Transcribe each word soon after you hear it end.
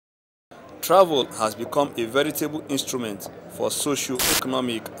Travel has become a veritable instrument for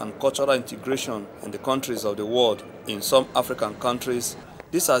socio-economic and cultural integration in the countries of the world. In some African countries,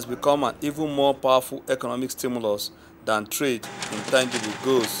 this has become an even more powerful economic stimulus than trade in tangible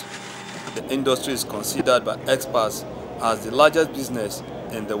goods. The industry is considered by experts as the largest business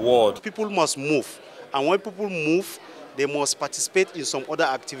in the world. People must move, and when people move, they must participate in some other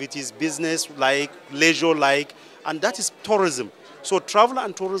activities, business-like, leisure-like, and that is tourism. So travel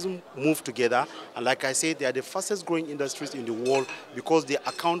and tourism move together, and like I said, they are the fastest growing industries in the world because they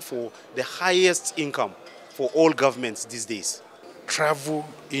account for the highest income for all governments these days. Travel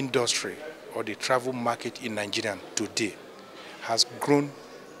industry or the travel market in Nigeria today has grown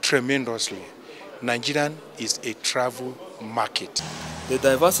tremendously. Nigeria is a travel market. The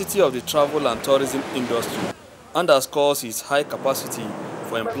diversity of the travel and tourism industry underscores its high capacity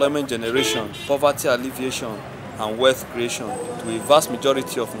for employment generation, poverty alleviation, and wealth creation to a vast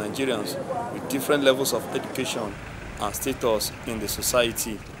majority of Nigerians with different levels of education and status in the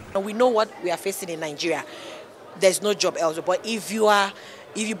society. We know what we are facing in Nigeria. There's no job elsewhere. But if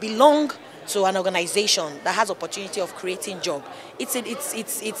you belong to an organization that has opportunity of creating job,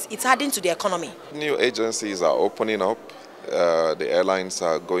 it's adding to the economy. New agencies are opening up. The airlines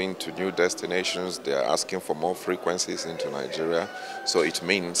are going to new destinations. They are asking for more frequencies into Nigeria. So it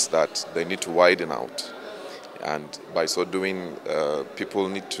means that they need to widen out. And by so doing, people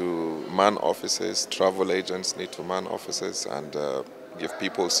need to man offices, travel agents need to man offices and give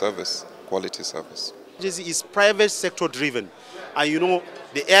people service, quality service. Agency is private sector driven, and you know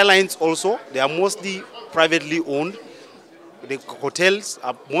the airlines also, they are mostly privately owned. The hotels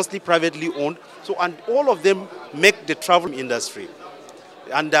are mostly privately owned. So, and all of them make the travel industry.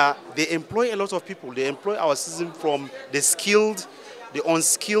 And they employ a lot of people. They employ our citizens from the skilled, the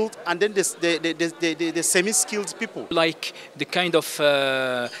unskilled, and then the semi-skilled people. Like the kind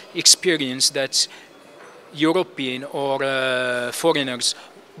of experience that European or foreigners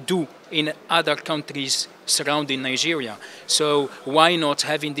do in other countries surrounding Nigeria. So why not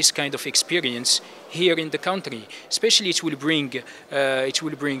having this kind of experience here in the country? Especially it will bring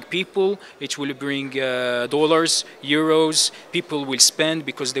people, it will bring dollars, euros. People will spend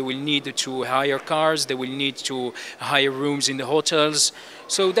because they will need to hire cars, they will need to hire rooms in the hotels.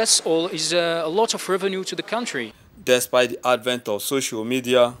 So that's all is a lot of revenue to the country. Despite the advent of social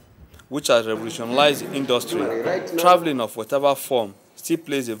media, which has revolutionized the industry, traveling of whatever form still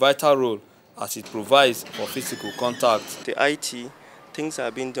plays a vital role as it provides for physical contact. The IT, things are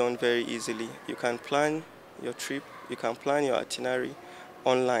being done very easily. You can plan your trip, you can plan your itinerary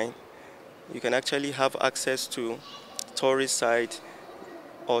online. You can actually have access to tourist site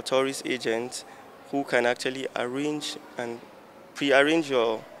or tourist agents who can actually arrange and pre-arrange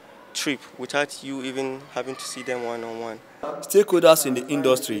your trip without you even having to see them one-on-one. Stakeholders in the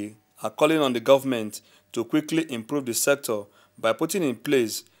industry are calling on the government to quickly improve the sector by putting in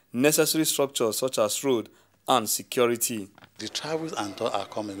place necessary structures such as road and security. The travels and tours are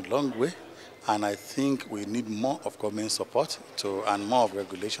coming a long way, and I think we need more of government support and more of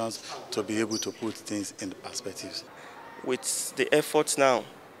regulations to be able to put things in perspective. With the efforts now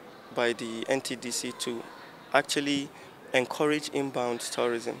by the NTDC to actually encourage inbound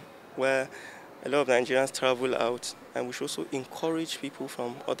tourism, where a lot of Nigerians travel out, and we should also encourage people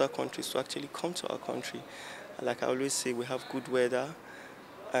from other countries to actually come to our country. Like I always say, we have good weather,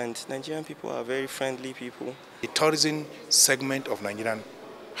 and Nigerian people are very friendly people. The tourism segment of Nigeria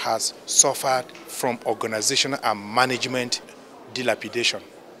has suffered from organizational and management dilapidation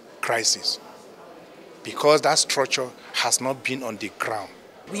crisis because that structure has not been on the ground.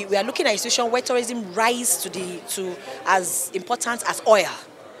 We are looking at a situation where tourism rises to as important as oil,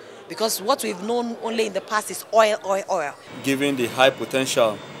 because what we've known only in the past is oil, oil, oil. Given the high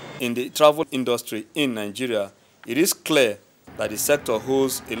potential in the travel industry in Nigeria, it is clear that the sector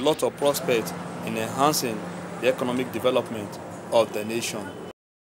holds a lot of prospects in enhancing the economic development of the nation.